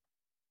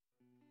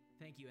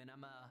Thank you, and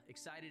I'm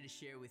excited to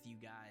share with you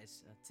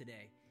guys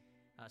today.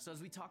 So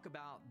as we talk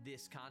about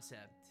this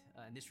concept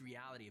and this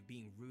reality of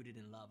being rooted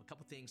in love, a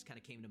couple things kind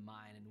of came to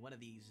mind, and one of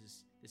these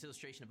is this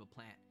illustration of a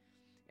plant.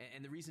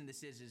 And the reason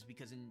this is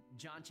because in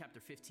John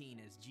chapter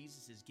 15, as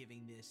Jesus is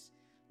giving this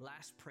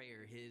last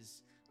prayer,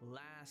 his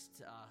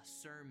last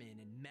sermon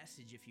and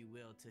message, if you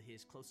will, to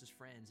his closest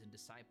friends and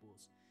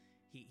disciples,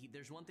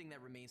 there's one thing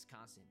that remains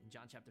constant. In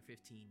John chapter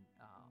 15,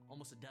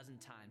 almost a dozen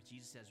times,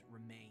 Jesus says,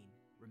 remain,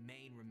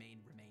 remain,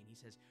 remain, remain. He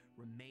says,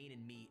 remain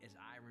in me as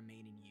I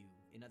remain in you.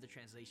 In other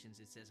translations,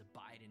 it says,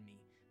 abide in me.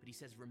 But he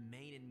says,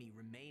 remain in me,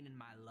 remain in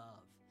my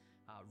love.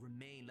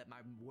 Remain, let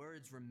my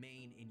words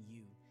remain in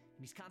you. And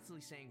he's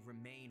constantly saying,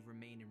 remain,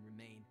 remain, and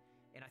remain.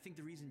 And I think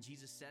the reason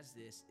Jesus says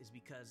this is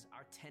because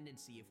our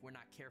tendency, if we're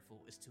not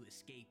careful, is to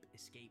escape,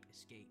 escape,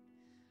 escape.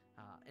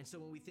 And so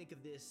when we think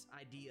of this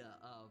idea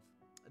of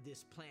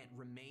this plant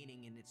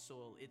remaining in its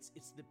soil, it's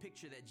the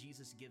picture that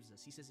Jesus gives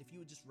us. He says, if you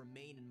would just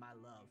remain in my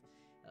love,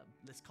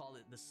 let's call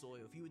it the soil.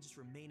 If you would just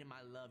remain in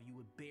my love, you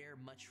would bear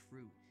much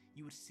fruit.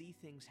 You would see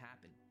things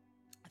happen.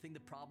 I think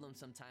the problem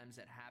sometimes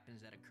that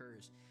happens, that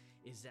occurs,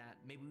 is that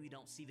maybe we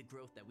don't see the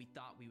growth that we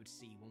thought we would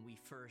see when we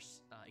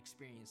first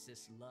experienced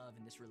this love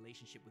and this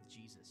relationship with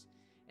Jesus.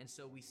 And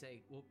so we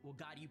say, well,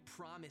 God, you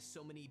promised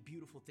so many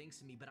beautiful things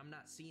to me, but I'm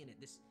not seeing it.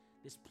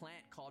 This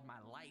plant called my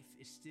life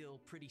is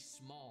still pretty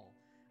small.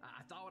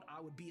 I thought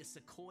I would be a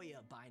sequoia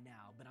by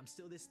now, but I'm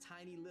still this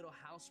tiny little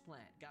house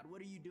plant. God,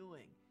 what are you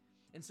doing?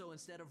 And so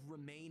instead of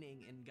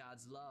remaining in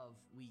God's love,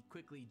 we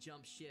quickly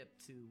jump ship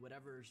to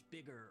whatever's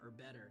bigger or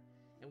better.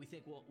 And we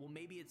think, well,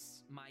 maybe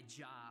it's my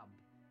job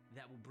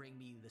that will bring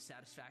me the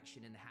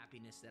satisfaction and the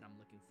happiness that I'm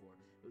looking for.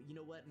 You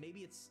know what?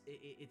 Maybe it's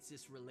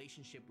this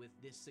relationship with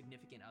this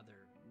significant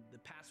other. The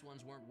past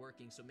ones weren't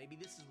working, so maybe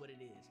this is what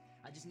it is.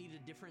 I just need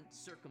a different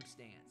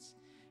circumstance.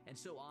 And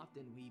so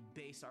often we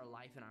base our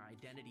life and our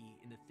identity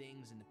in the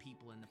things and the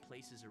people and the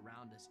places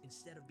around us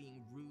instead of being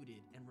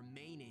rooted and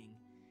remaining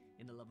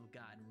in the love of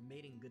God and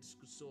remaining in good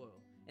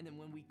soil. And then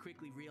when we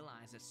quickly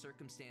realize that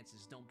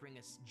circumstances don't bring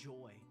us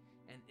joy,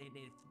 and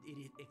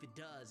if it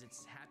does,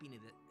 it's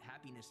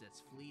happiness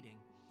that's fleeting,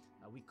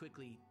 we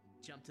quickly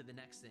jump to the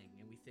next thing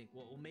and we think,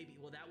 well, maybe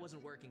that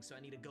wasn't working, so I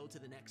need to go to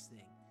the next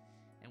thing.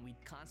 And we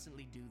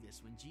constantly do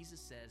this. When Jesus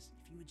says,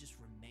 if you would just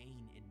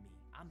remain in me,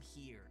 I'm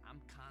here,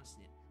 I'm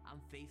constant,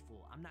 I'm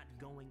faithful, I'm not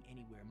going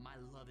anywhere. My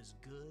love is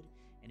good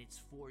and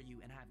it's for you,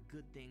 and I have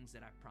good things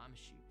that I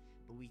promise you.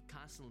 But we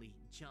constantly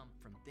jump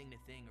from thing to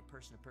thing or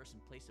person to person,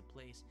 place to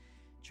place,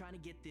 trying to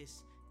get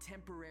this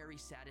temporary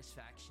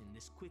satisfaction,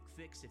 this quick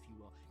fix, if you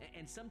will.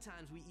 And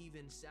sometimes we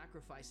even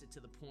sacrifice it to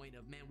the point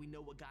of, man, we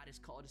know what God has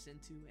called us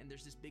into and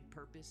there's this big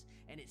purpose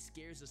and it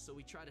scares us, so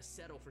we try to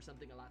settle for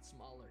something a lot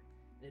smaller.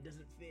 And it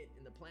doesn't fit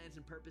in the plans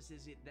and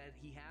purposes that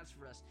he has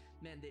for us.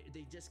 Man,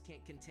 they just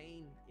can't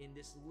contain in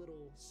this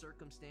little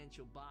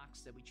circumstantial box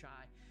that we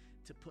try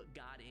to put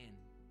God in.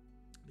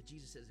 But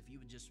Jesus says, if you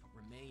would just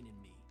remain in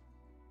me,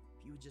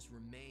 if you would just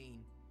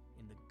remain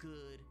in the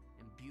good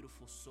and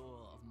beautiful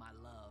soil of my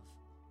love,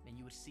 then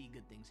you would see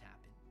good things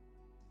happen.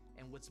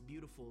 And what's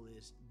beautiful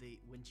is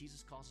when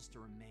Jesus calls us to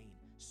remain,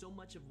 so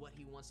much of what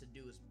he wants to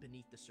do is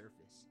beneath the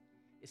surface.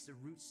 It's the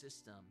root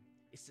system.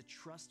 It's the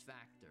trust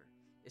factor.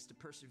 It's the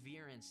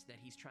perseverance that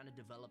he's trying to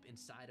develop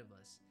inside of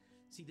us.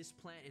 See, this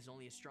plant is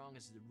only as strong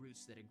as the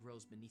roots that it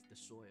grows beneath the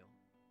soil.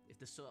 If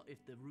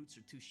the roots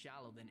are too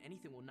shallow, then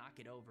anything will knock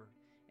it over,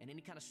 and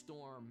any kind of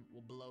storm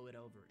will blow it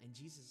over. And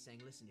Jesus is saying,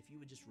 listen, if you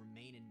would just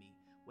remain in me,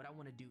 what I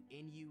want to do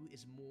in you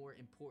is more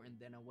important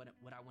than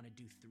what I want to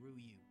do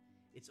through you.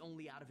 It's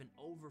only out of an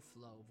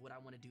overflow of what I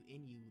want to do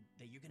in you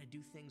that you're going to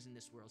do things in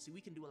this world. See,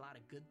 we can do a lot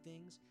of good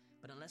things,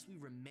 but unless we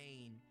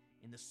remain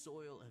in the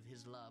soil of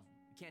his love,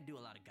 we can't do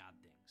a lot of God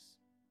things.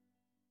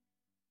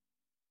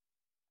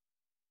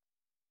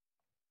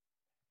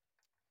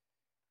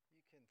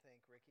 You can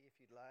thank Ricky if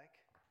you'd like.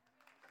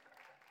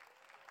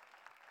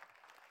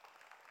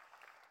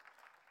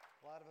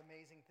 A lot of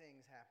amazing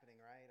things happening,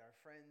 right? Our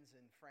friends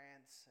in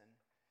France,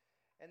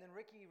 and then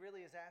Ricky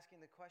really is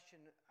asking the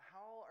question,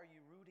 how are you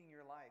rooting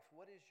your life?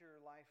 What is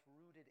your life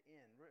rooted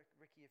in?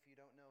 Ricky, if you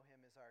don't know him,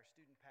 is our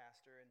student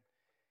pastor, and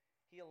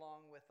he,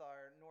 along with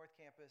our North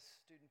Campus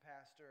student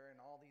pastor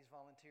and all these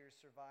volunteers,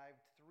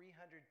 survived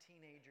 300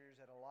 teenagers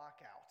at a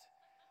lockout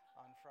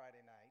on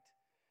Friday night.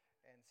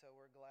 And so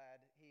we're glad.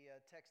 He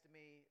texted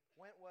me,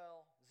 went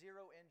well,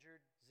 0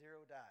 injured,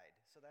 0 died.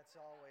 So that's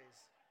always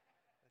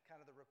kind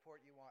of the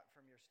report you want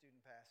from your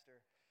student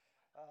pastor.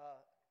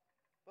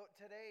 But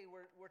today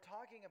we're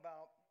talking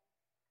about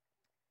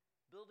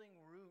building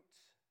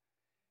roots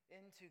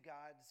into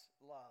God's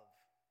love.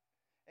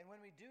 And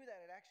when we do that,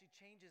 it actually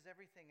changes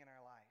everything in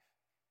our life.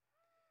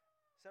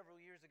 Several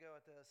years ago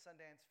at the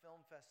Sundance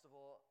Film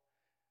Festival,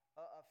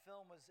 a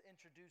film was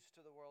introduced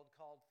to the world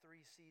called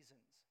 3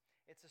 Seasons.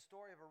 It's a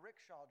story of a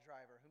rickshaw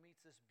driver who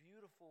meets this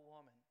beautiful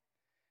woman,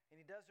 and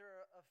he does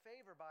her a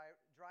favor by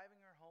driving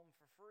her home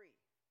for free.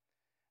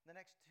 The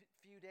next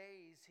few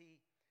days, he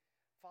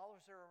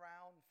follows her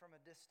around from a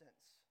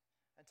distance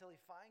until he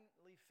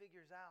finally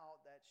figures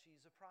out that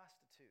she's a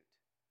prostitute.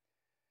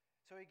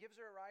 So he gives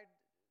her a ride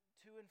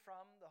to and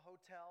from the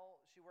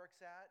hotel she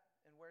works at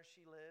and where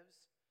she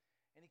lives,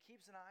 and he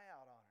keeps an eye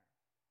out on her.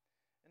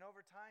 And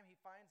over time, he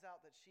finds out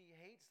that she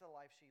hates the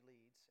life she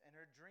leads, and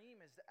her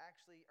dream is to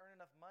actually earn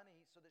enough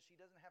money so that she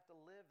doesn't have to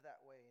live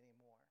that way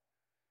anymore.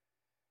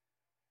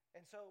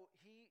 And so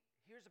he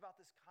hears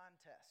about this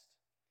contest,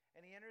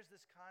 and he enters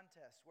this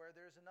contest where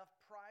there's enough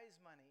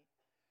prize money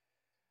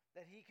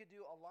that he could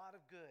do a lot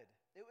of good.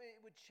 It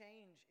would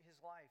change his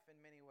life in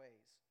many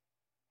ways.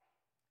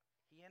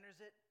 He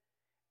enters it,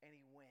 and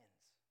he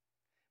wins.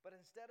 But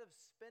instead of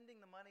spending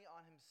the money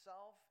on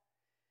himself,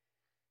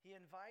 he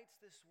invites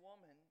this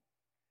woman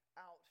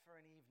out for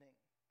an evening.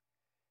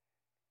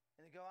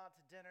 And they go out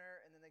to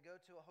dinner, and then they go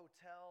to a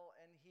hotel,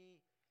 and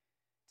he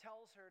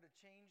tells her to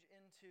change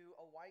into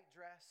a white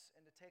dress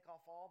and to take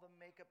off all the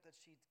makeup that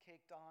she'd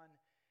caked on.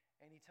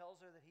 And he tells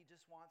her that he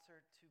just wants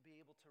her to be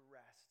able to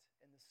rest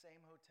in the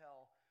same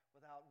hotel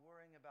without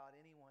worrying about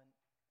anyone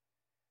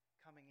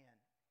coming in.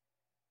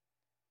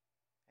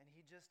 And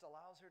he just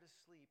allows her to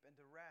sleep and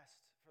to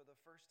rest for the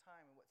first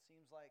time in what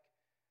seems like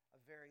a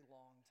very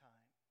long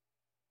time.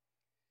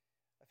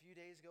 A few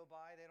days go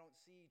by, they don't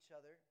see each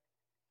other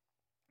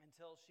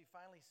until she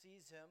finally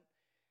sees him.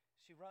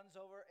 She runs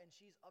over and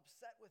she's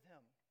upset with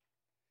him.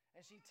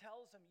 And she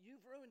tells him,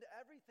 "You've ruined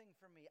everything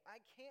for me.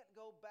 I can't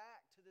go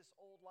back to this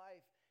old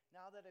life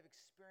now that I've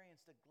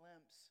experienced a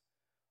glimpse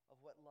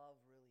of what love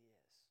really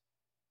is."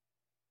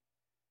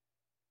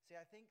 See,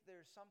 I think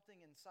there's something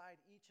inside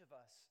each of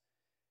us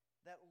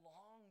that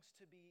longs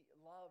to be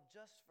loved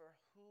just for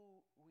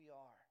who we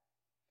are.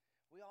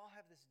 We all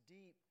have this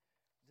deep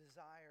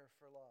desire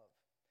for love.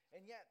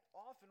 And yet,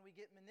 often we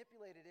get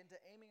manipulated into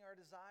aiming our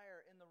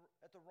desire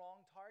at the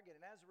wrong target.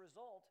 And as a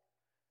result,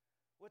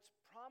 what's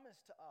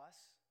promised to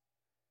us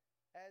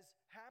as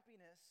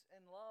happiness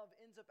and love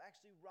ends up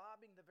actually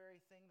robbing the very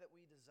thing that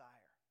we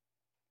desire.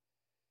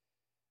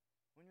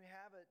 When we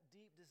have a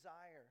deep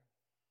desire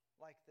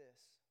like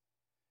this,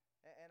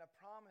 and a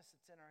promise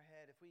that's in our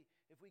head,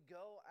 if we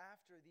go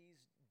after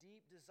these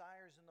deep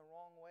desires in the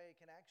wrong way, it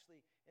can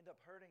actually end up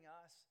hurting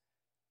us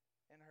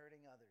and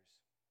hurting others.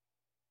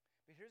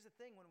 But here's the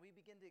thing, when we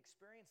begin to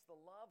experience the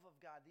love of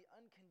God, the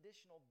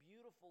unconditional,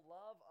 beautiful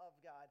love of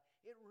God,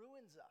 it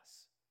ruins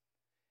us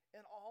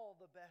in all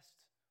the best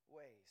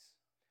ways.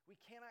 We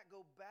cannot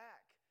go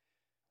back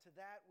to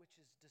that which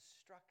is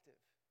destructive.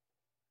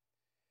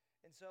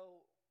 And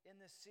so in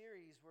this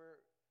series,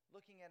 we're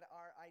looking at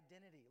our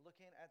identity,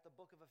 looking at the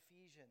book of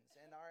Ephesians,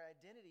 and our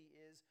identity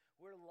is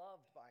we're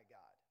loved by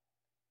God.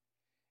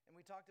 And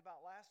we talked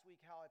about last week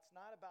how it's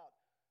not about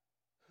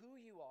who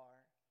you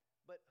are,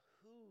 but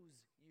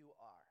whose you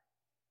are.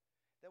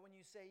 That when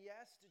you say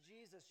yes to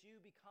Jesus,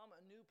 you become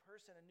a new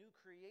person, a new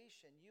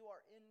creation. You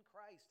are in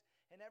Christ,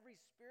 and every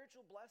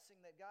spiritual blessing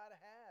that God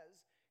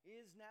has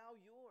is now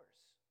yours.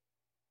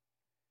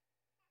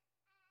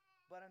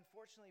 But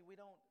unfortunately, we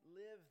don't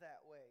live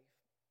that way.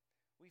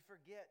 We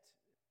forget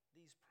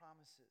these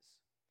promises.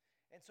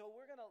 And so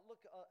we're going to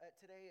look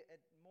today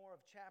at more of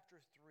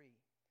chapter 3.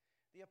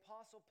 The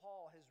Apostle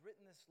Paul has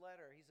written this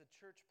letter. He's a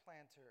church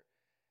planter.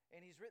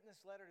 And he's written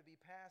this letter to be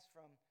passed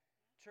from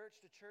church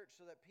to church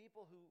so that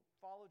people who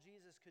follow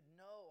Jesus could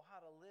know how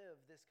to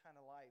live this kind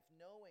of life,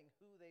 knowing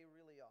who they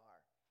really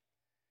are.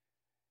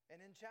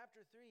 And in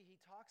chapter 3, he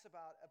talks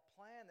about a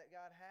plan that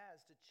God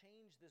has to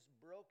change this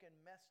broken,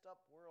 messed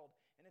up world,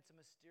 and it's a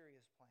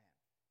mysterious plan.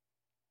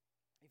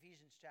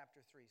 Ephesians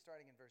chapter 3,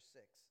 starting in verse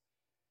 6.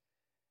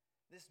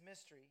 This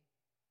mystery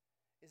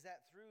is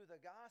that through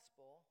the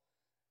gospel,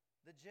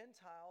 the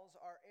Gentiles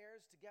are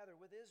heirs together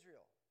with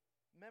Israel,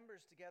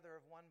 members together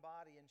of one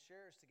body, and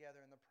sharers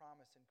together in the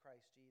promise in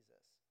Christ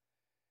Jesus.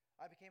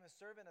 I became a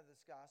servant of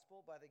this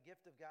gospel by the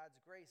gift of God's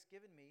grace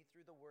given me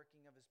through the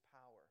working of his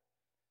power.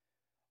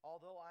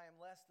 Although I am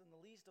less than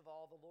the least of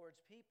all the Lord's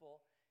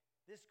people,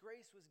 this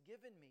grace was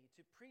given me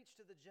to preach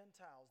to the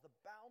Gentiles the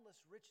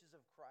boundless riches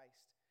of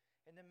Christ,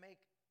 and to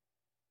make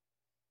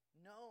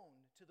known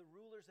to the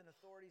rulers and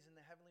authorities in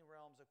the heavenly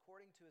realms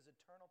according to his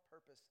eternal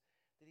purpose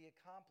that he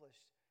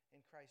accomplished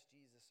in Christ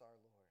Jesus our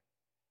Lord.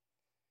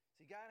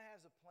 See, God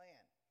has a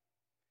plan.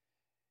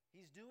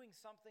 He's doing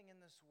something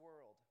in this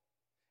world.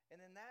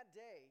 And in that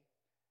day,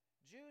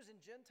 Jews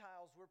and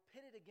Gentiles were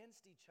pitted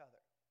against each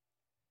other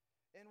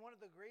in one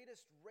of the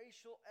greatest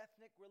racial,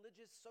 ethnic,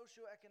 religious,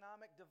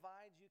 socioeconomic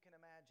divides you can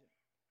imagine.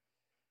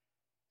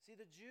 See,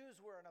 the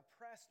Jews were an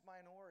oppressed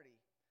minority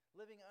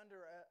living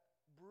under a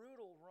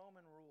brutal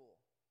Roman rule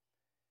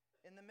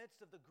in the midst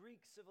of the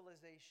Greek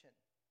civilization,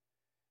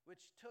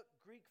 which took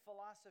Greek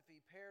philosophy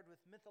paired with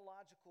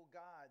mythological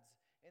gods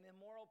and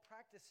immoral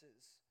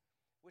practices,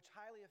 which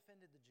highly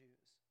offended the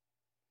Jews.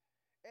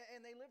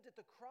 And they lived at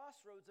the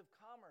crossroads of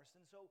commerce,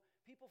 and so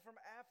people from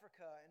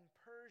Africa and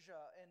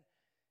Persia and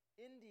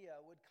India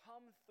would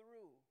come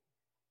through.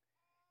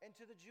 And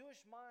to the Jewish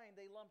mind,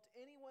 they lumped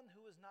anyone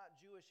who was not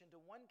Jewish into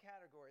one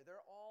category.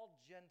 They're all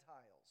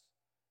Gentiles.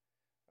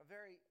 A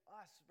very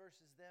us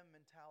versus them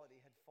mentality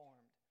had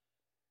formed,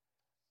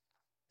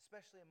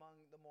 especially among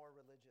the more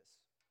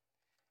religious.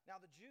 Now,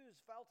 the Jews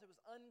felt it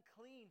was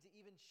unclean to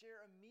even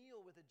share a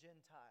meal with a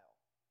Gentile.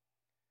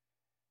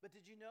 But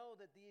did you know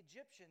that the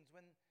Egyptians,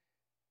 when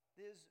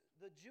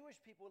the Jewish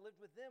people who lived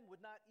with them,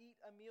 would not eat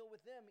a meal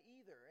with them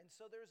either? And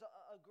so there's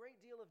a great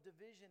deal of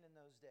division in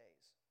those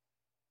days.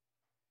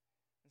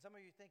 And some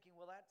of you are thinking,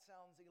 well, that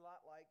sounds a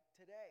lot like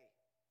today.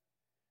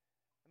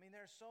 I mean,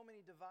 there are so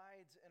many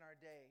divides in our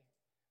day.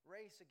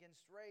 Race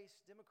against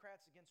race,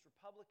 Democrats against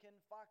Republican,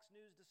 Fox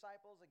News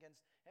disciples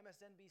against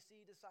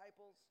MSNBC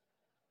disciples.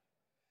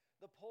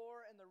 The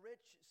poor and the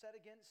rich set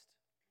against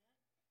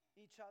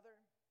each other.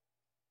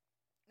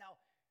 Now,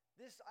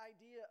 this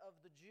idea of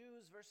the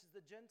Jews versus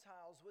the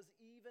Gentiles was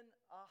even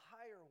a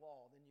higher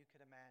wall than you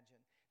could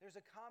imagine. There's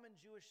a common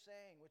Jewish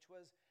saying, which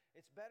was,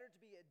 it's better to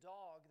be a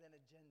dog than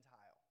a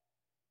Gentile.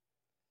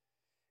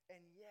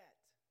 And yet,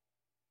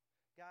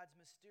 God's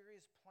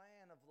mysterious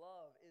plan of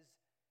love is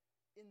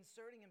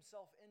inserting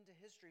himself into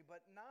history,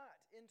 but not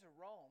into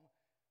Rome,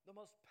 the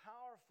most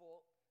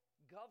powerful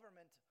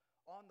government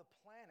on the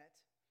planet,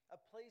 a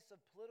place of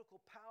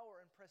political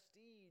power and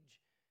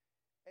prestige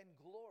and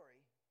glory.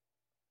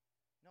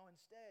 No,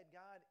 instead,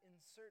 God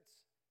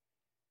inserts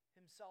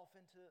himself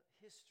into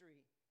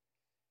history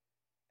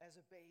as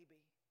a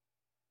baby,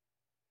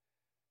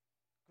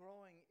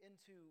 growing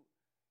into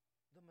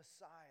the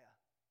Messiah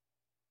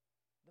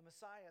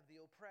of the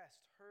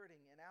oppressed,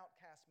 hurting, and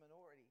outcast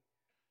minority,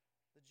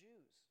 the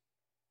Jews.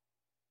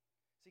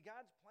 See,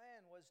 God's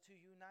plan was to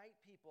unite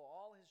people,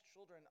 all his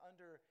children,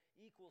 under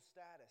equal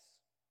status.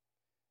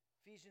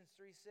 Ephesians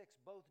 3:6,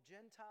 both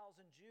Gentiles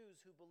and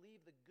Jews who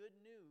believe the good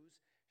news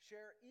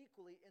share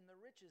equally in the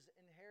riches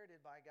inherited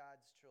by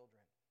God's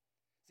children.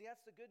 See,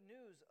 that's the good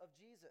news of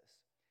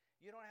Jesus.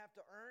 You don't have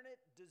to earn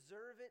it,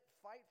 deserve it,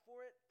 fight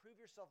for it,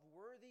 prove yourself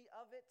worthy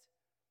of it,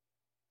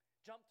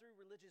 jump through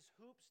religious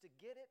hoops to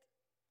get it.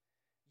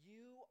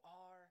 You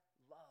are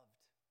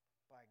loved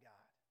by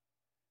God.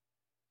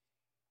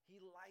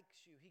 He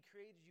likes you. He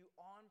created you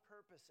on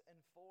purpose and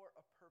for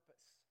a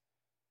purpose.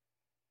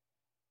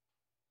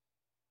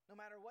 No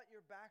matter what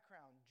your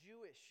background,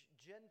 Jewish,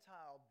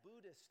 Gentile,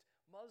 Buddhist,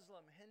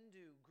 Muslim,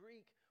 Hindu,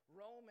 Greek,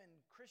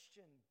 Roman,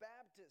 Christian,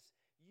 Baptist,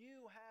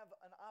 you have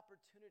an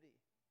opportunity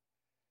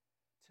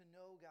to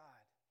know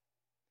God.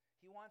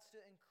 He wants to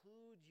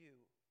include you.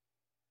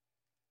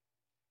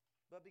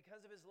 But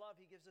because of his love,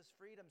 he gives us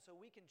freedom so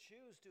we can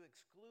choose to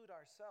exclude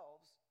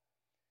ourselves,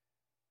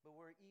 but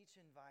we're each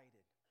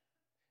invited.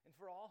 And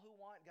for all who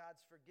want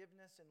God's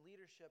forgiveness and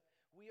leadership,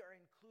 we are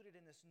included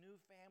in this new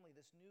family,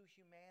 this new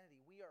humanity.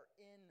 We are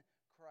in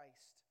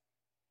Christ.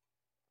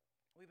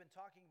 We've been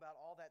talking about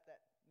all that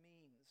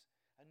means,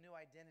 a new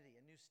identity,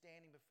 a new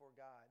standing before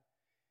God.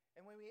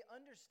 And when we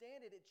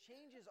understand it, it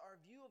changes our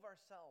view of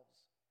ourselves,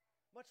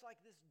 much like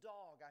this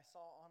dog I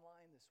saw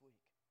online this week.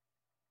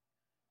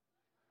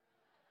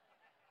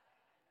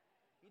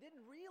 He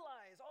didn't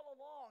realize all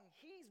along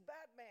he's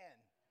Batman.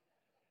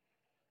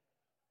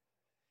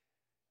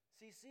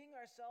 See, seeing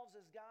ourselves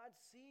as God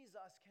sees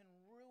us can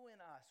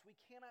ruin us. We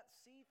cannot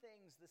see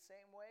things the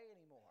same way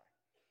anymore.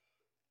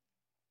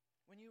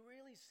 When you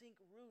really sink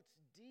roots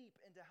deep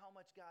into how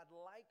much God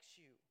likes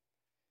you,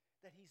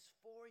 that he's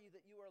for you,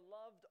 that you are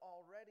loved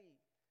already,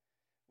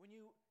 when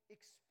you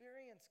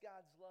experience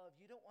God's love,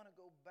 you don't want to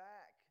go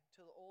back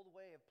to the old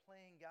way of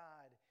playing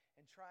God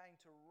and trying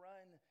to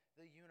run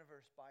the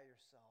universe by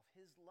yourself.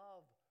 His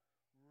love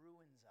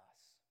ruins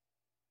us.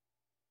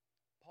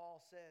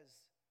 Paul says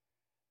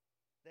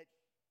that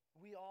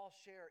we all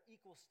share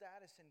equal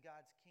status in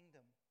God's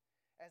kingdom.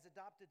 As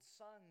adopted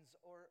sons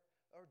or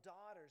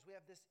daughters, we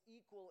have this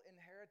equal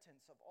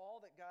inheritance of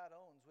all that God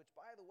owns, which,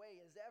 by the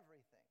way, is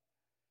everything.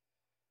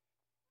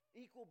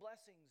 Equal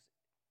blessings,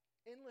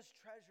 endless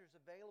treasures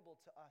available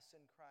to us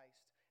in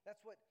Christ.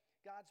 That's what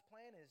God's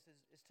plan is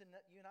to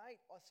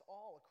unite us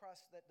all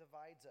across that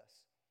divides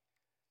us.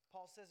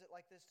 Paul says it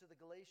like this to the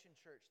Galatian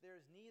church. There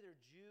is neither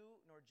Jew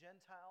nor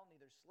Gentile,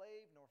 neither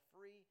slave nor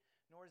free,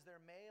 nor is there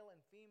male and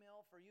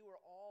female, for you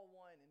are all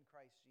one in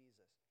Christ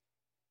Jesus.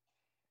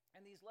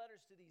 And these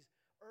letters to these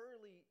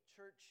early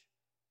church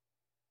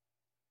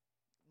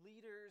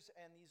leaders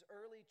and these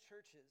early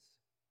churches,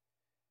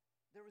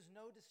 there was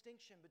no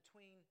distinction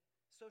between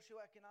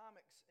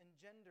socioeconomics and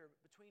gender,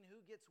 between who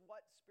gets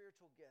what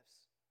spiritual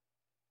gifts.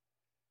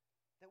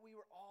 That we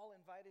were all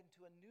invited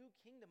into a new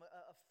kingdom,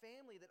 a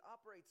family that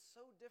operates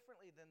so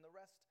differently than the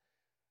rest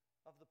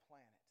of the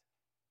planet.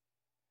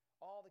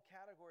 All the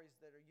categories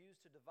that are used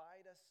to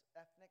divide us,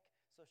 ethnic,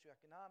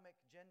 socioeconomic,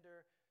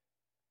 gender,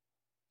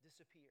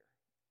 disappear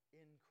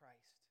in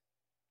Christ.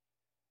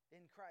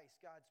 In Christ,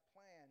 God's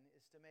plan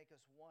is to make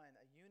us one,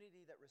 a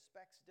unity that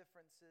respects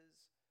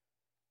differences,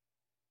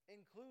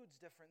 includes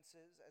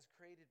differences as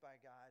created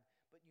by God,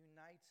 but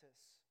unites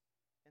us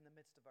in the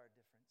midst of our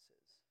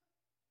differences.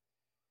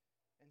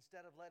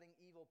 Instead of letting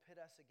evil pit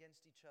us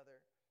against each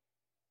other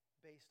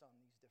based on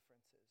these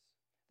differences.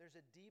 There's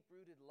a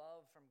deep-rooted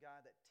love from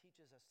God that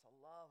teaches us to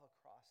love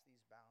across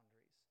these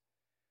boundaries.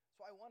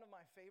 That's why one of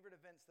my favorite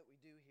events that we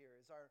do here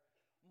is our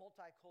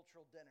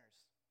multicultural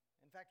dinners.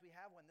 In fact, we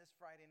have one this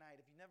Friday night.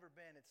 If you've never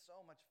been, it's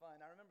so much fun.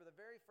 I remember the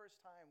very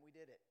first time we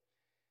did it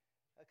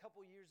a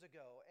couple years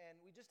ago, and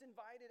we just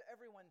invited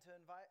everyone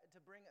to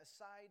bring a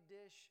side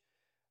dish,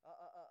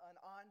 an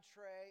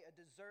entree, a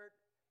dessert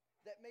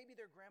that maybe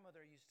their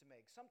grandmother used to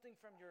make, something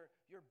from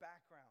your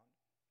background.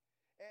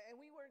 And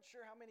we weren't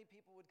sure how many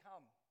people would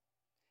come.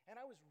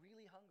 And I was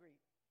really hungry.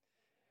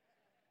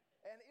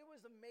 And it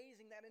was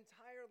amazing. That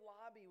entire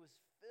lobby was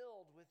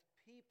filled with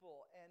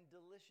people and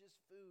delicious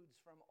foods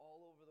from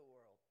all over the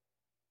world.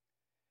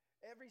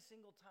 Every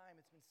single time,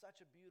 it's been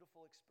such a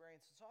beautiful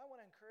experience. So I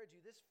want to encourage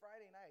you this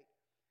Friday night,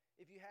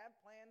 if you have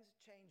plans,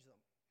 change them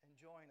and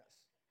join us.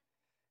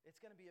 It's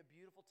going to be a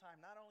beautiful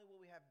time. Not only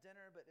will we have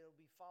dinner, but it'll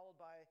be followed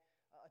by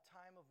a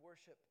time of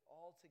worship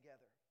all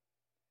together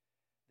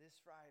this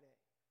Friday.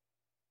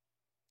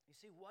 You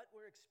see, what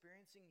we're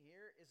experiencing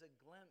here is a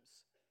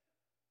glimpse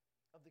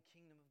of the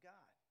kingdom of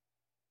God.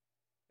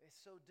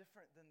 It's so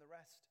different than the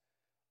rest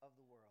of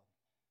the world.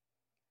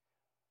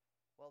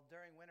 Well,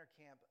 during winter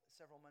camp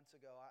several months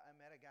ago, I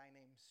met a guy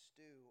named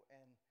Stu,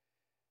 and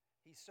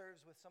he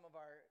serves with some of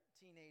our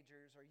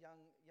teenagers or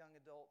young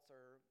adults,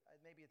 or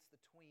maybe it's the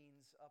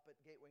tweens up at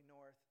Gateway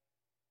North.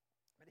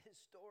 But his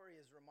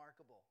story is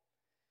remarkable.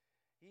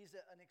 He's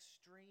an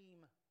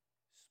extreme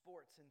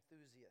sports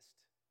enthusiast,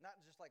 not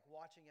just like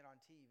watching it on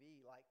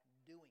TV, like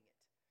doing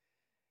it.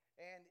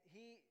 And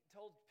he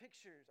told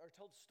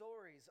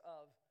stories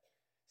of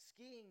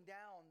skiing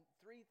down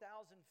 3,000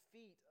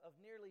 feet of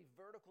nearly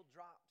vertical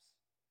drops.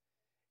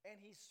 And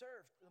he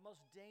surfed the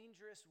most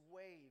dangerous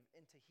wave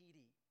in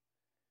Tahiti.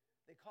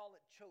 They call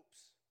it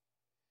chopes.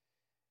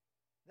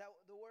 Now,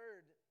 the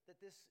word that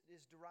this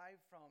is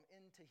derived from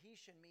in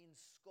Tahitian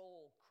means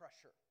skull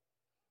crusher.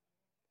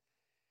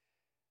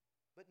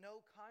 But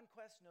no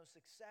conquest, no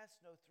success,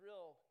 no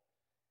thrill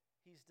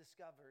he's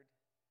discovered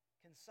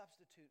can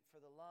substitute for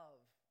the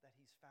love that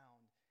he's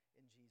found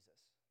in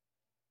Jesus.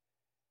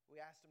 We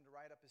asked him to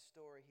write up his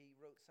story. He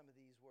wrote some of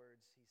these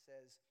words. He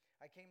says,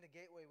 I came to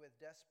Gateway with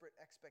desperate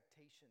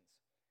expectations.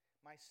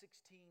 My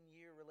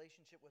 16-year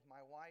relationship with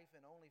my wife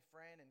and only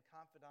friend and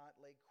confidant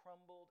lay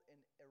crumbled in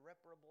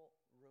irreparable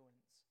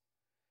ruins.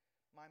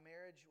 My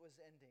marriage was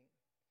ending,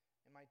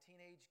 and my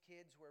teenage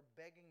kids were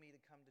begging me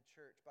to come to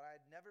church, but I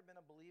had never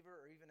been a believer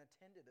or even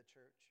attended a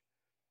church.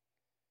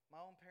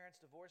 My own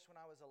parents divorced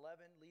when I was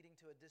 11, leading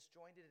to a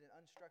disjointed and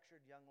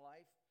unstructured young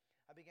life.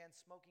 I began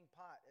smoking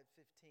pot at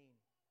 15.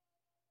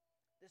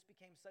 This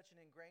became such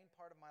an ingrained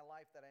part of my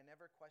life that I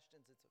never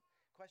questioned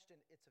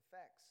its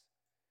effects.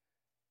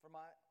 For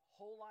my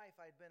whole life,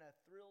 I'd been a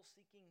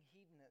thrill-seeking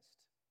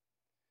hedonist.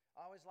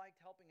 I always liked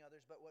helping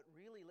others, but what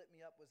really lit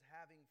me up was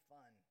having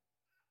fun.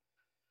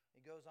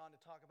 He goes on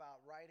to talk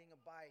about riding a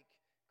bike,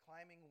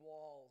 climbing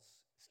walls,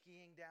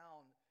 skiing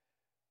down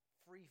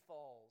free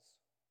falls.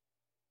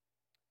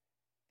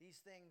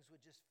 These things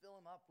would just fill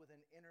him up with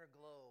an inner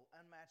glow,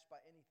 unmatched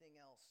by anything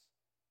else.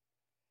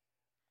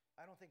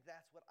 I don't think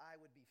that's what I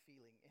would be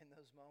feeling in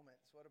those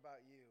moments. What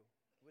about you?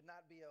 It would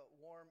not be a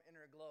warm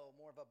inner glow,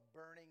 more of a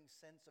burning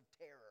sense of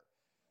terror.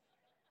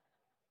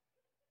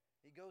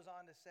 He goes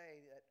on to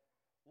say that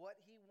what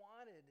he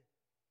wanted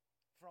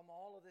from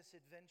all of this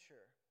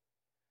adventure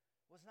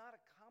was not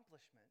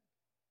accomplishment.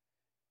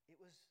 It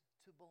was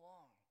to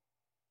belong.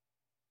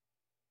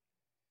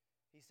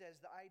 He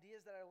says, the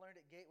ideas that I learned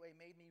at Gateway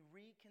made me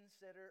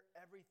reconsider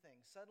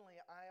everything. Suddenly,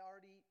 I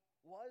already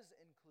was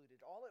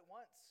included all at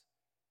once.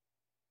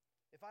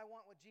 If I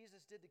want what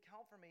Jesus did to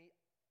count for me,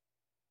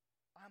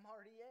 I'm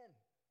already in.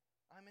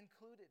 I'm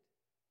included.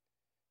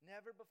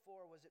 Never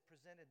before was it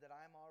presented that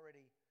I'm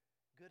already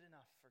good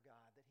enough for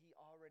God, that He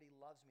already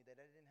loves me, that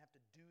I didn't have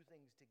to do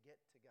things to get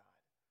to God.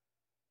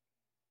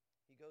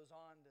 He goes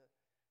on to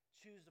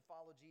choose to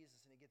follow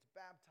Jesus, and he gets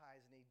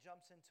baptized, and he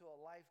jumps into a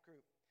life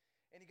group.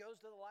 And he goes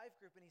to the life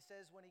group, and he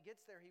says when he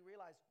gets there, he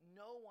realized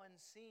no one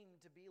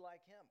seemed to be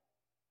like him.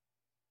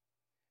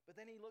 But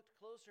then he looked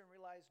closer and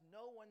realized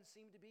no one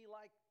seemed to be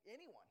like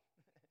anyone.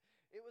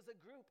 It was a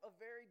group of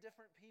very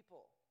different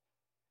people.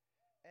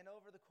 And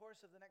over the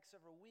course of the next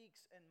several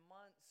weeks and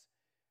months,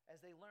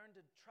 as they learned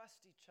to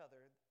trust each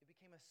other, it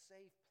became a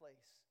safe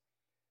place.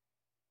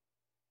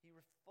 He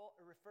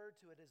referred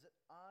to it as an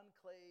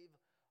enclave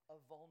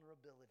of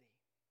vulnerability,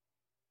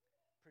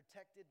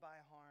 protected by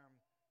harm,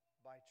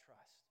 by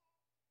trust.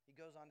 He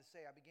goes on to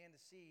say, I began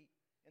to see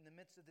in the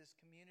midst of this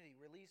community,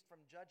 released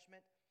from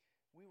judgment,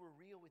 we were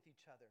real with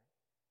each other.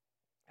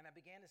 And I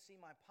began to see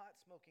my pot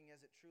smoking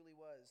as it truly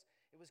was.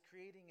 It was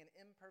creating an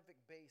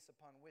imperfect base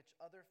upon which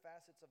other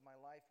facets of my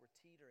life were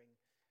teetering.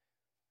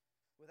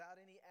 Without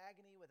any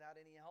agony, without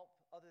any help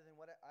other than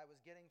what I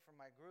was getting from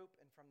my group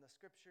and from the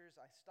scriptures,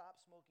 I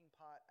stopped smoking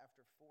pot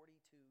after 42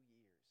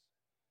 years.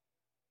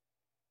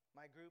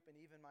 My group and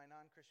even my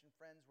non-Christian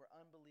friends were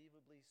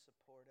unbelievably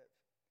supportive.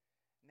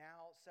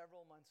 Now,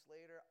 several months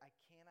later, I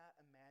cannot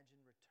imagine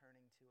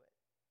returning to it.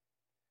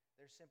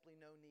 There's simply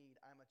no need.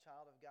 I'm a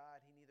child of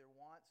God. He neither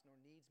wants nor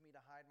needs me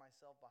to hide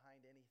myself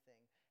behind anything.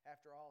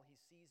 After all, He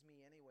sees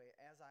me anyway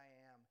as I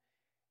am,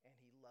 and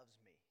He loves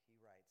me, he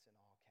writes in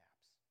all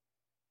caps.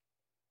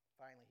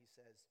 Finally, he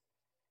says,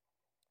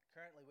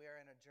 Currently, we are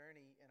in a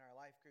journey in our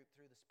life group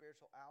through the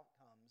spiritual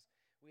outcomes.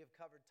 We have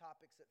covered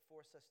topics that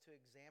force us to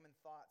examine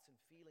thoughts and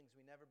feelings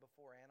we never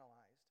before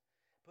analyzed.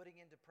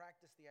 Putting into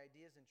practice the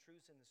ideas and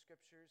truths in the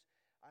scriptures,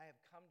 I have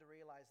come to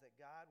realize that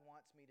God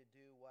wants me to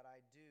do what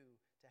I do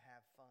to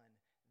have fun.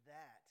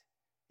 That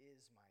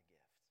is my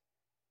gift.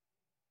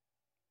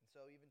 And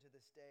so even to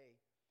this day,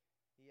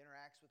 he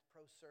interacts with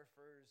pro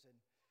surfers and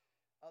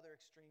other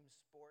extreme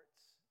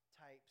sports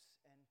types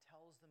and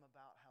tells them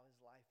about how his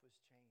life was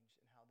changed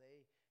and how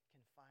they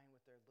can find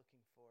what they're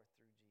looking for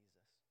through Jesus.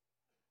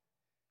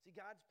 See,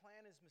 God's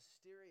plan is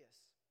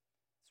mysterious.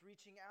 It's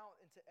reaching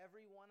out into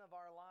every one of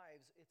our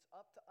lives. It's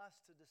up to us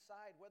to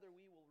decide whether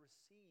we will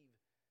receive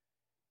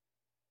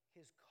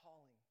his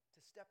calling,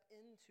 to step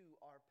into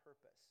our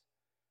purpose.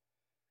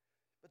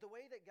 But the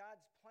way that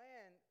God's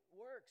plan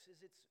works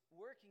is it's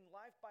working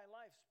life by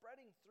life,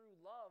 spreading through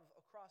love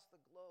across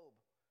the globe.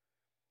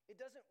 It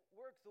doesn't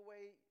work the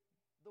way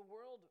the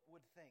world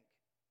would think.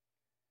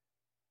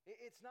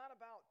 It's not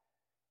about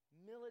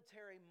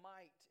military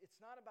might.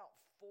 It's not about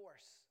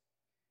force.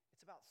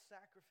 It's about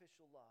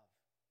sacrificial love.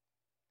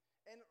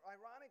 And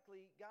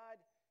ironically,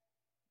 God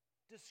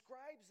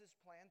describes this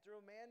plan through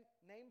a man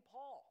named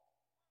Paul,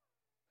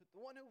 the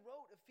one who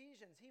wrote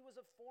Ephesians. He was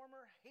a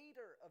former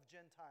hater of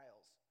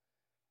Gentiles,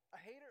 a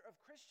hater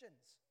of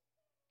Christians.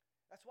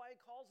 That's why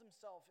he calls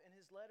himself in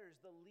his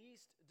letters the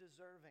least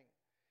deserving,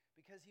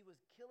 because he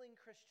was killing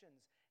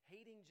Christians,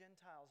 hating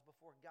Gentiles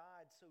before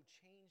God so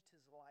changed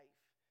his life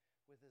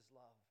with his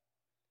love,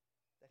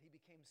 that he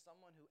became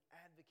someone who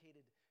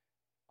advocated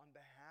on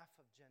behalf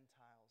of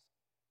Gentiles,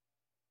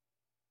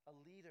 a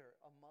leader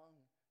among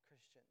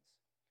Christians,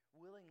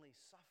 willingly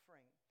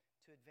suffering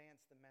to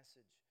advance the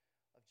message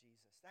of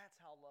Jesus. That's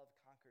how love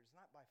conquers,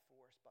 not by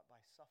force, but by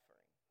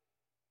suffering.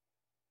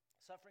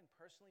 Suffering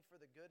personally for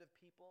the good of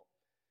people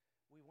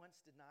we once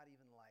did not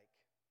even like.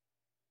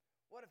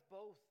 What if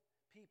both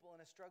people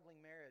in a struggling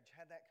marriage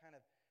had that kind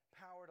of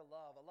power to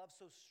love, a love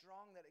so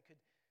strong that it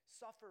could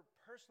suffer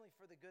personally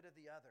for the good of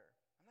the other?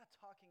 I'm not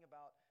talking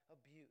about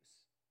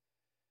abuse.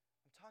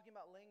 I'm talking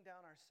about laying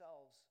down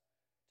ourselves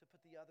to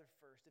put the other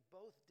first. If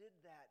both did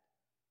that,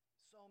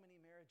 so many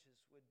marriages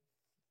would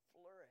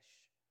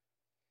flourish.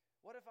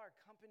 What if our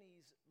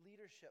company's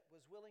leadership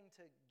was willing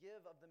to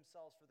give of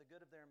themselves for the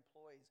good of their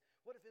employees?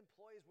 What if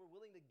employees were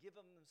willing to give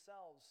of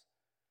themselves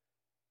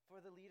for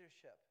the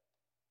leadership,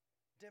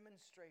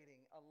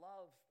 demonstrating a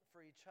love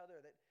for each other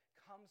that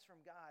comes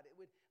from God? It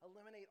would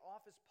eliminate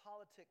office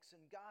politics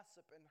and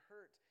gossip and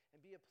hurt and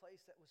be a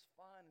place that was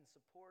fun and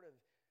supportive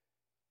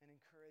and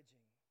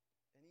encouraging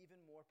and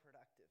even more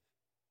productive.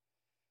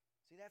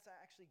 See, that's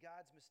actually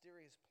God's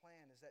mysterious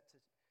plan, is that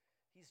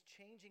he's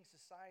changing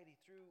society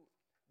through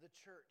the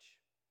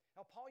church.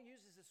 Now, Paul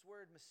uses this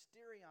word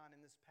mysterion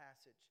in this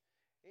passage.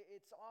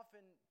 It's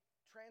often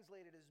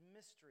translated as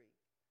mystery.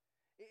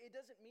 It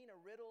doesn't mean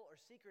a riddle or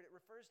secret. It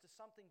refers to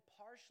something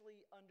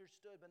partially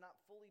understood but not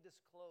fully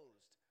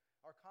disclosed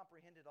or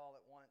comprehended all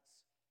at once.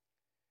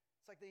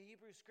 It's like the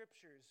Hebrew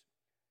scriptures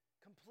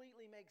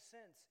completely make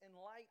sense in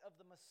light of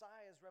the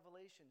Messiah's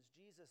revelations,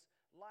 Jesus'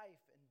 life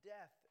and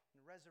death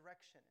and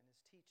resurrection and his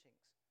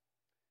teachings.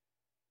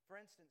 For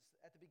instance,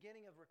 at the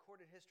beginning of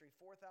recorded history,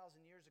 4,000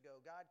 years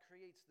ago, God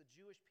creates the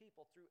Jewish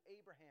people through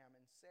Abraham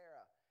and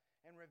Sarah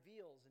and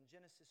reveals in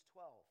Genesis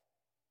 12,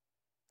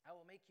 I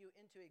will make you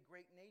into a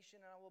great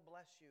nation and I will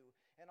bless you,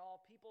 and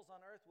all peoples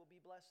on earth will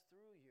be blessed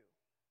through you.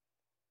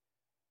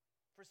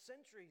 For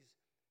centuries,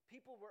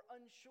 people were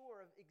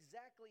unsure of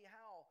exactly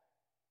how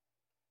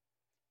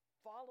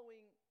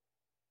following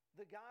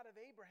the God of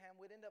Abraham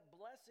would end up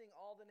blessing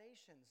all the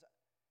nations.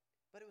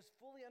 But it was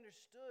fully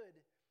understood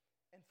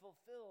and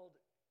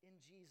fulfilled in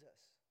Jesus,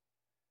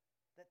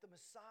 that the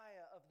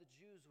Messiah of the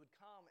Jews would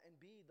come and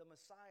be the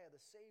Messiah,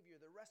 the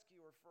Savior, the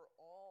rescuer for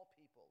all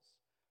peoples.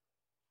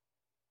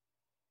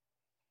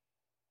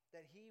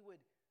 That he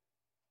would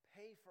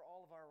pay for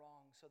all of our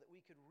wrongs so that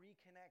we could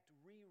reconnect,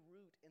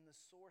 reroot in the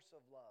source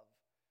of love,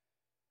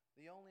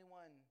 the only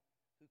one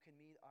who can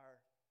meet our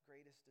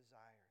greatest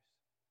desires.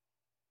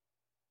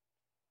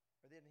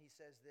 Or then he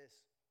says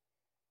this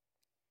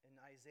in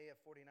Isaiah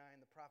 49,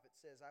 the prophet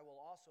says, I will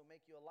also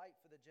make you a light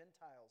for the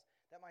Gentiles,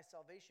 that my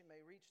salvation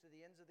may reach to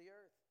the ends of the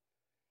earth.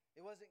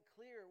 It wasn't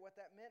clear what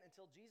that meant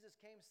until Jesus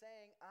came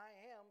saying, I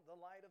am the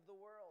light of the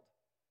world.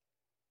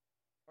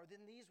 Or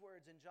then these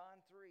words in John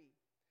 3,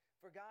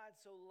 for God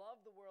so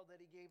loved the world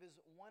that he gave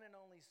his one and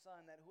only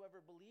Son, that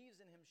whoever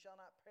believes in him shall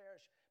not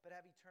perish, but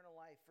have eternal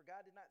life. For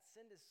God did not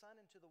send his Son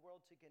into the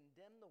world to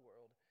condemn the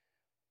world,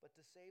 but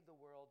to save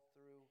the world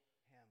through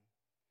him.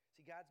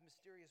 See, God's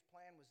mysterious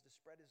plan was to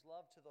spread his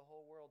love to the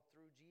whole world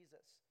through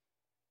Jesus.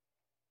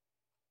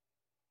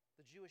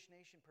 The Jewish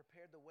nation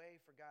prepared the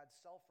way for God's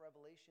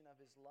self-revelation of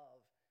his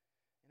love,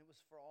 and it was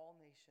for all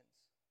nations.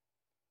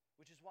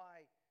 Which is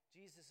why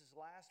Jesus'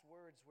 last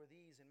words were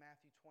these in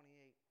Matthew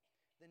 28.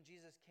 Then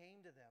Jesus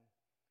came to them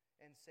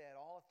and said,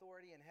 all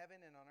authority in heaven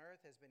and on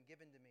earth has been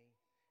given to me.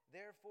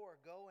 Therefore,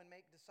 go and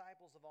make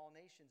disciples of all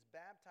nations,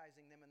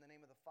 baptizing them in the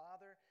name of the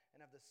Father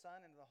and of the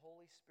Son and of the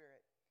Holy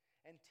Spirit,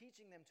 and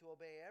teaching them to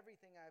obey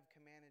everything I have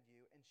commanded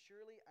you. And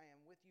surely I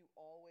am with you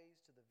always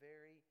to the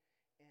very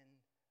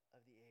end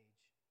of the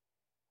age.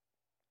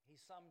 He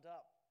summed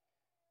up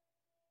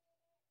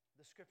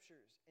the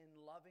scriptures in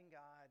loving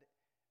God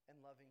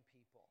and loving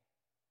people.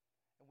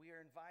 And we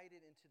are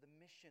invited into the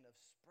mission of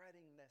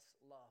spreading this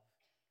love,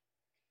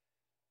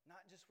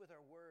 not just with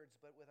our words,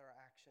 but with our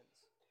actions.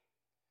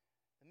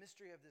 The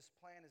mystery of this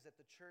plan is that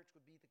the church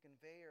would be the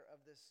conveyor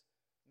of this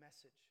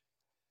message.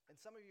 And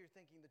some of you are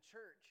thinking, the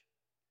church,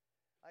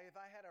 if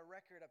I had a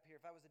record up here,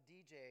 if I was a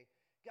DJ,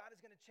 God is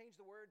going to change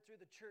the word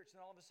through the church, and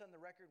all of a sudden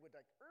the record would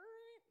that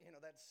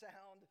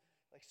sound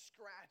like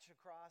scratch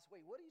across.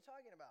 Wait, what are you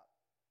talking about?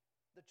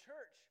 The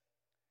church.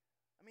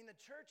 The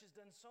church has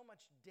done so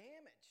much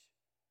damage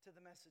to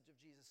the message of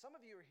Jesus. Some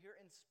of you are here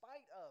in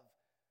spite of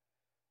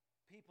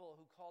people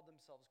who called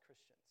themselves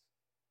Christians.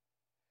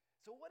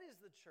 So what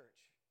is the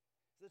church?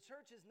 The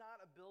church is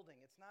not a building.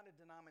 It's not a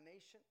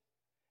denomination.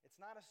 It's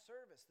not a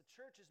service. The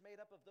church is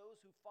made up of those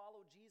who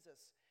follow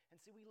Jesus.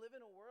 And see, we live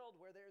in a world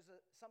where there's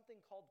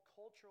something called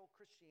cultural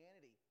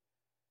Christianity.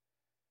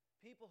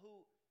 People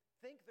who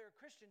think they're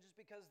Christian just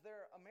because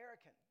they're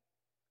American.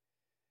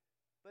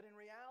 But in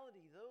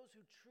reality, those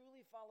who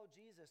truly follow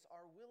Jesus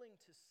are willing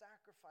to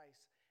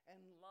sacrifice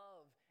and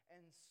love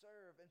and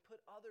serve and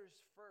put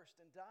others first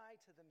and die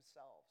to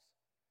themselves.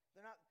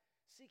 They're not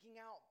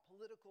seeking out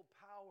political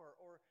power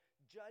or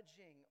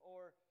judging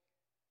or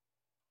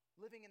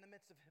living in the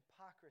midst of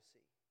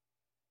hypocrisy.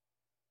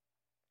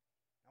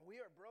 Now, we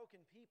are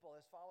broken people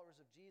as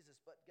followers of Jesus,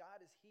 but God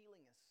is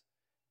healing us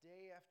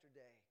day after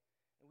day.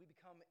 And we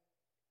become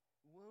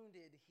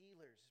wounded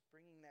healers,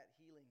 bringing that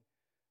healing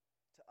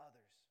to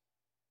others.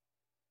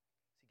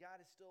 See,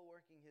 God is still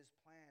working his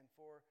plan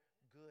for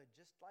good,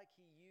 just like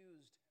he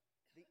used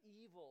the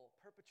evil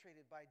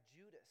perpetrated by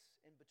Judas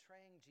in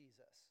betraying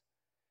Jesus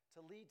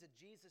to lead to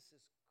Jesus'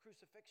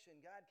 crucifixion.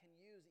 God can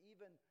use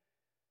even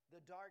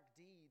the dark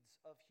deeds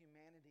of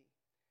humanity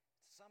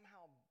to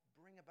somehow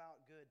bring about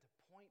good, to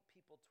point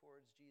people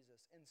towards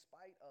Jesus in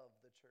spite of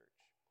the church.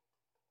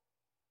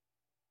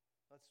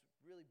 That's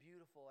really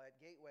beautiful at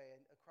Gateway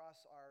and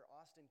across our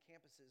Austin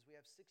campuses. We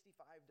have 65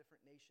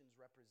 different nations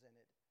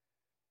represented.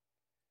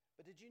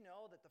 But did you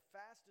know that the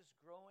fastest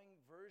growing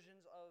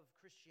versions of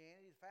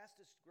Christianity, the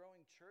fastest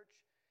growing church,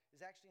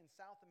 is actually in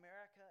South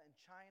America and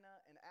China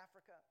and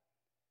Africa?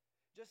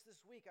 Just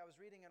this week, I was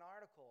reading an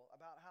article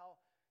about how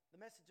the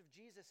message of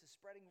Jesus is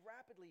spreading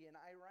rapidly in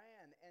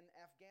Iran and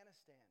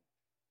Afghanistan.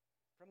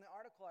 From the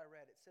article I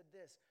read, it said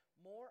this: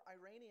 more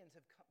Iranians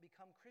have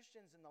become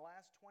Christians in the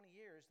last 20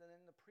 years than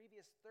in the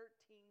previous 13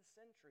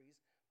 centuries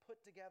put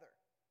together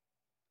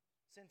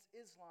since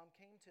Islam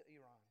came to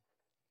Iran.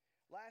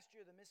 Last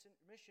year, the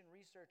mission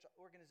research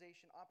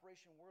organization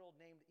Operation World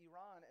named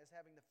Iran as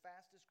having the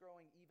fastest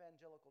growing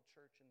evangelical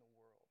church in the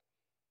world.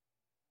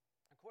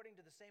 According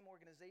to the same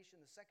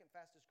organization, the second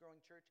fastest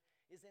growing church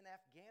is in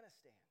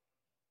Afghanistan.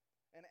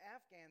 And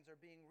Afghans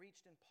are being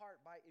reached in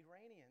part by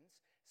Iranians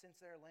since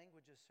their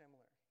language is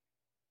similar.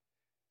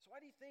 So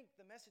why do you think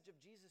the message of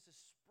Jesus is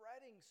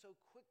spreading so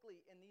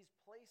quickly in these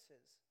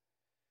places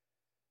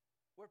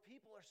where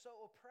people are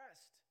so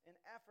oppressed in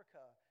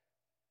Africa,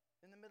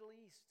 in the Middle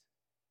East?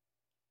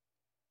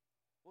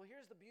 Well,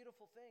 here's the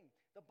beautiful thing.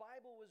 The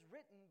Bible was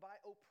written by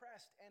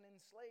oppressed and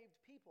enslaved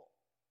people.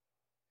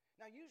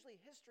 Now, usually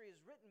history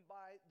is written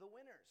by the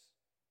winners.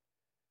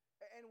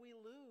 And we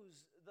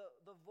lose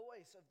the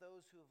voice of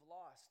those who have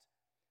lost.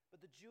 But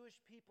the Jewish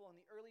people in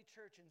the early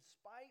church, in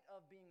spite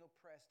of being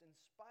oppressed, in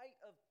spite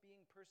of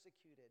being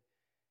persecuted,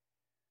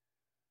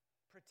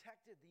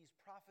 protected these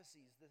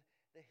prophecies,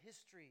 the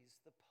histories,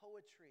 the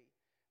poetry,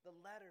 the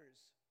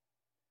letters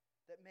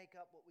that make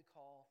up what we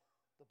call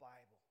the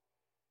Bible.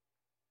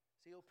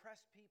 See,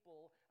 oppressed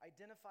people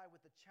identify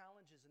with the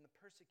challenges and the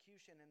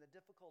persecution and the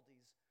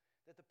difficulties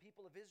that the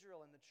people of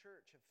Israel and the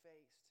church have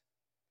faced.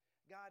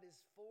 God is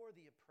for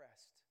the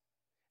oppressed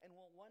and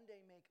will one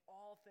day make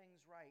all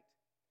things right.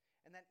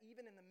 And that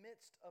even in the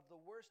midst of the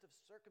worst of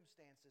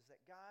circumstances,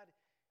 that God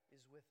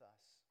is with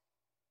us.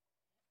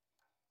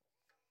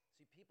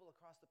 See, people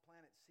across the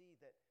planet see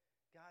that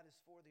God is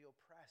for the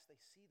oppressed. They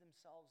see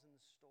themselves in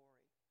the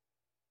story.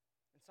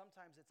 And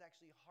sometimes it's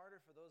actually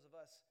harder for those of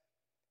us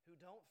who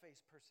don't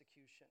face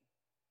persecution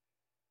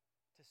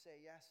to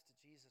say yes to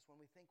Jesus when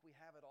we think we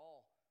have it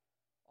all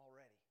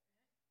already.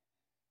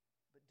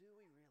 But do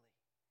we really?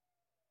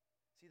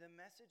 See, the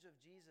message of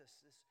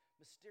Jesus, this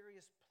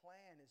mysterious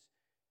plan, is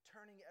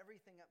turning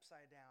everything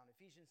upside down.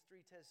 Ephesians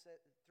 3:10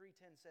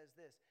 says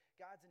this: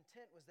 God's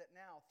intent was that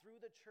now,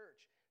 through the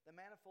church, the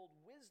manifold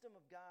wisdom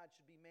of God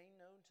should be made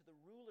known to the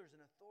rulers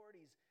and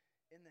authorities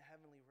in the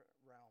heavenly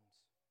realms.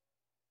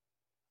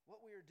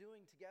 What we are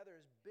doing together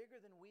is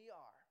bigger than we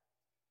are.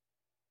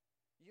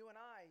 You and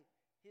I,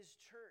 his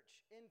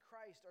church in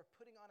Christ, are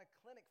putting on a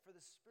clinic for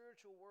the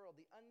spiritual world,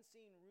 the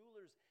unseen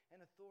rulers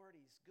and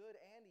authorities, good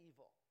and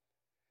evil.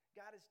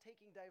 God is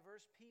taking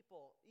diverse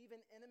people, even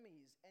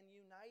enemies, and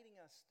uniting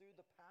us through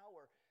the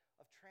power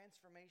of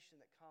transformation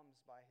that comes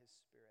by his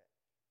Spirit.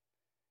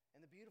 And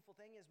the beautiful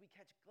thing is we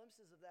catch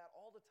glimpses of that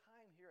all the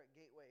time here at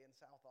Gateway in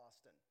South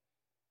Austin.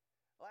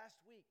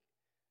 Last week,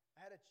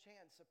 I had a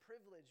chance, a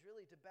privilege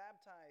really, to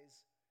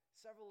baptize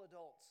several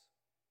adults.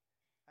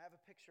 I have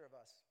a picture of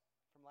us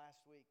from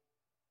last week.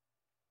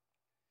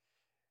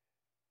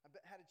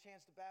 I had a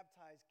chance to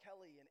baptize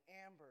Kelly and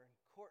Amber and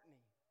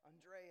Courtney,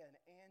 Andrea and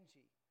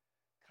Angie,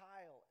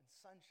 Kyle and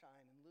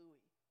Sunshine and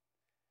Louie.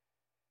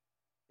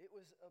 It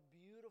was a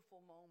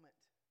beautiful moment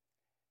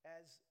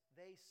as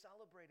they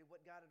celebrated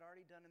what God had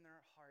already done in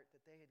their heart,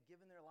 that they had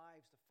given their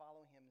lives to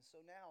follow Him. And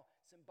so now,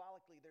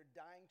 symbolically, they're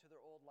dying to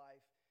their old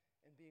life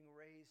and being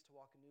raised to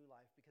walk a new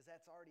life, because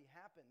that's already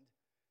happened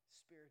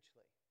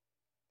spiritually.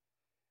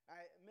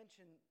 I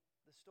mentioned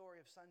the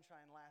story of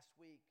Sunshine last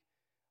week.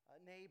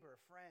 A neighbor,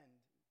 a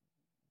friend,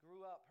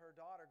 her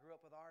daughter grew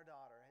up with our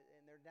daughter,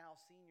 and they're now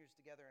seniors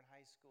together in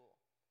high school.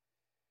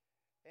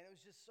 And it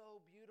was just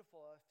so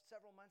beautiful.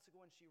 Several months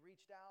ago when she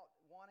reached out,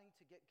 wanting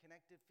to get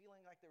connected,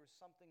 feeling like there was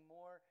something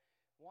more,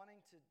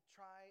 wanting to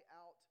try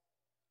out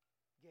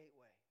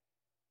Gateway.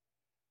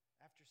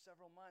 After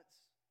several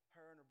months,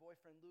 her and her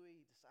boyfriend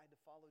Louie decided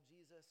to follow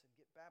Jesus and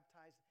get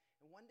baptized.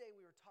 And one day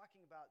we were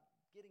talking about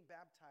getting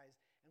baptized,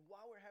 and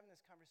while we were having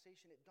this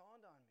conversation, it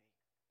dawned on me.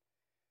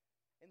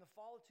 In the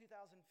fall of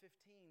 2015,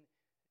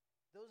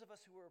 those of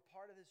us who were a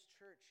part of this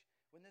church,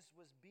 when this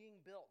was being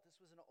built, this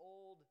was an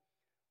old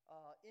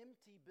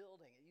empty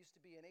building. It used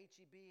to be an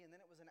H-E-B, and then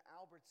it was an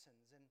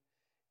Albertsons. And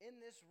in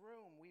this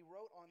room, we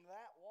wrote on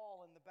that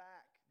wall in the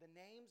back the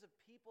names of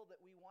people that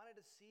we wanted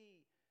to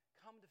see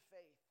come to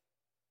faith.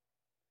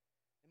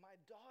 And my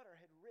daughter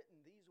had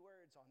written these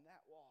words on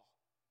that wall.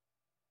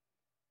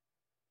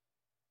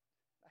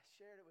 I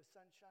shared it with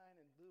Sunshine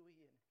and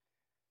Louie, and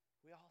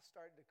we all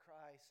started to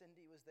cry.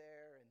 Cindy was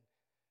there, and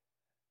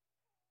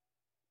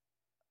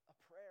a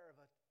prayer of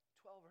a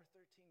 12 or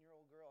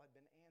 13-year-old girl had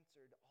been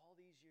answered all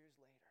these years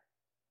later.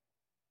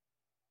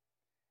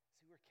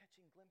 See, we're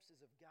catching glimpses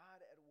of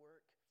God at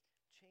work,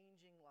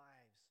 changing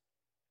lives.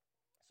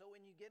 So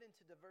when you get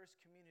into diverse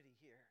community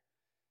here,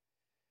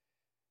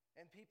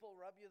 and people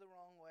rub you the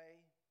wrong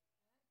way,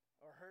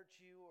 or hurt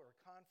you, or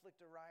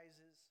conflict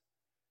arises,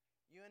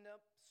 you end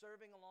up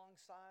serving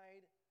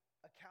alongside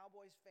a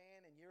Cowboys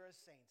fan and you're a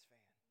Saints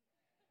fan.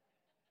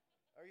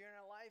 Or you're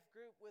in a life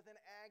group with an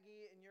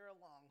Aggie and you're a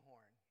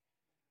Longhorn.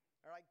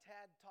 Or like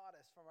Tad taught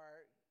us from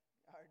our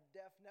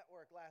deaf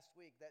network last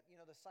week, that,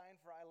 the sign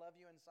for I love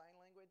you in sign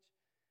language,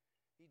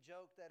 he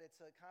joked that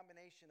it's a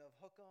combination of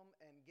hook 'em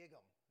and gig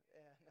 'em.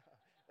 And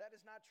that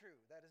is not true.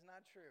 That is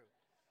not true.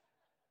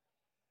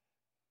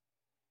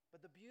 But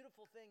the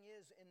beautiful thing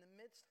is, in the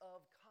midst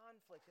of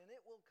conflict, and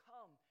it will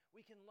come,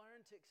 we can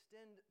learn to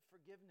extend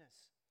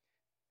forgiveness,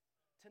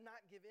 to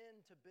not give in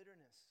to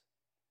bitterness.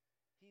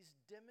 He's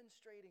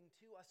demonstrating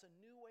to us a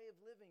new way of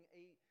living,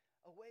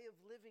 a way of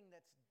living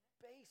that's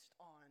based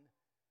on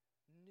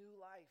new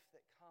life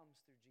that comes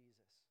through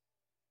Jesus.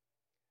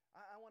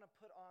 I want to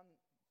put on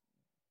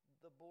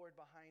the board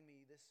behind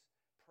me this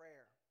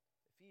prayer,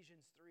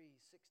 Ephesians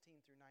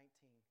 3:16 through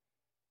 19.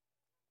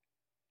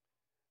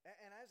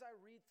 And as I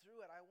read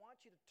through it, I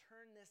want you to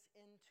turn this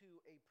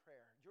into a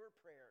prayer, your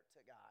prayer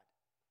to God.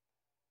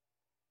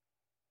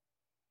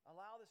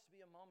 Allow this to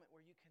be a moment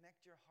where you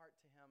connect your heart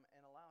to Him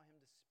and allow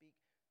Him to speak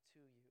to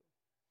you.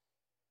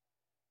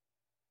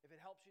 If it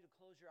helps you to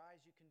close your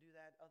eyes, you can do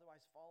that.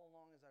 Otherwise, follow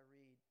along as I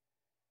read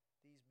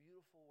these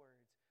beautiful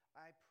words.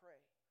 I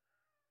pray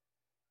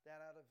that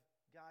out of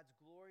God's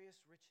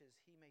glorious riches,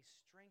 He may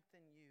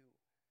strengthen you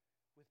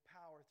with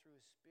power through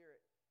His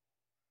Spirit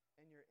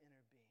and your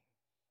inner being,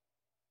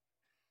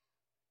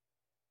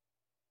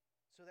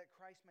 so that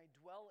Christ may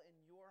dwell in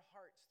your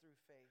hearts through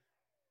faith.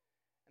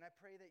 And I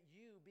pray that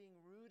you, being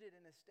rooted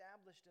and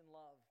established in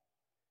love,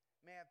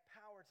 may have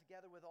power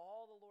together with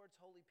all the Lord's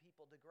holy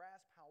people to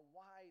grasp how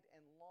wide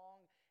and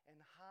long and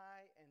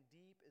high and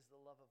deep is the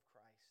love of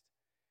Christ,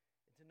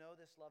 and to know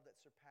this love that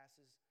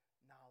surpasses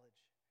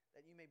knowledge,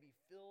 that you may be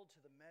filled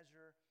to the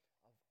measure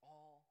of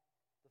all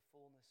the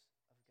fullness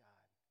of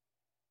God.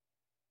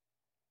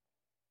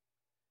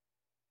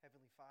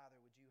 Heavenly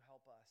Father, would you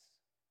help us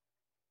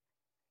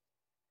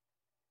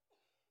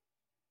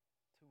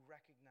to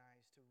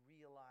recognize, to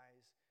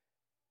realize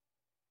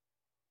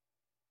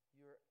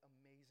your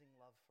amazing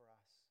love for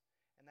us.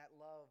 And that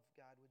love,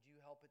 God, would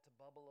you help it to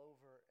bubble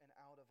over and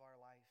out of our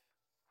life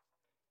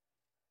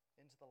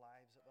into the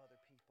lives of other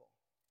people,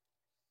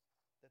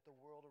 that the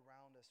world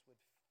around us would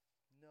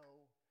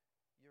know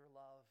your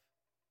love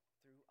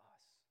through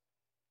us.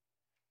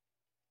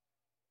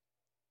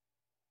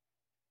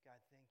 God,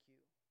 thank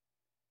you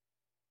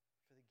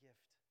for the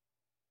gift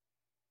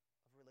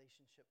of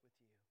relationship with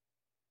you.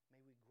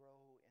 May we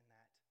grow in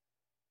that.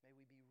 May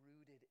we be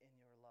rooted in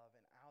your love,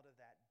 and out of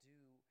that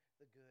do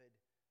the good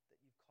that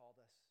you've called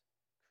us,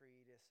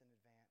 create us in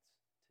advance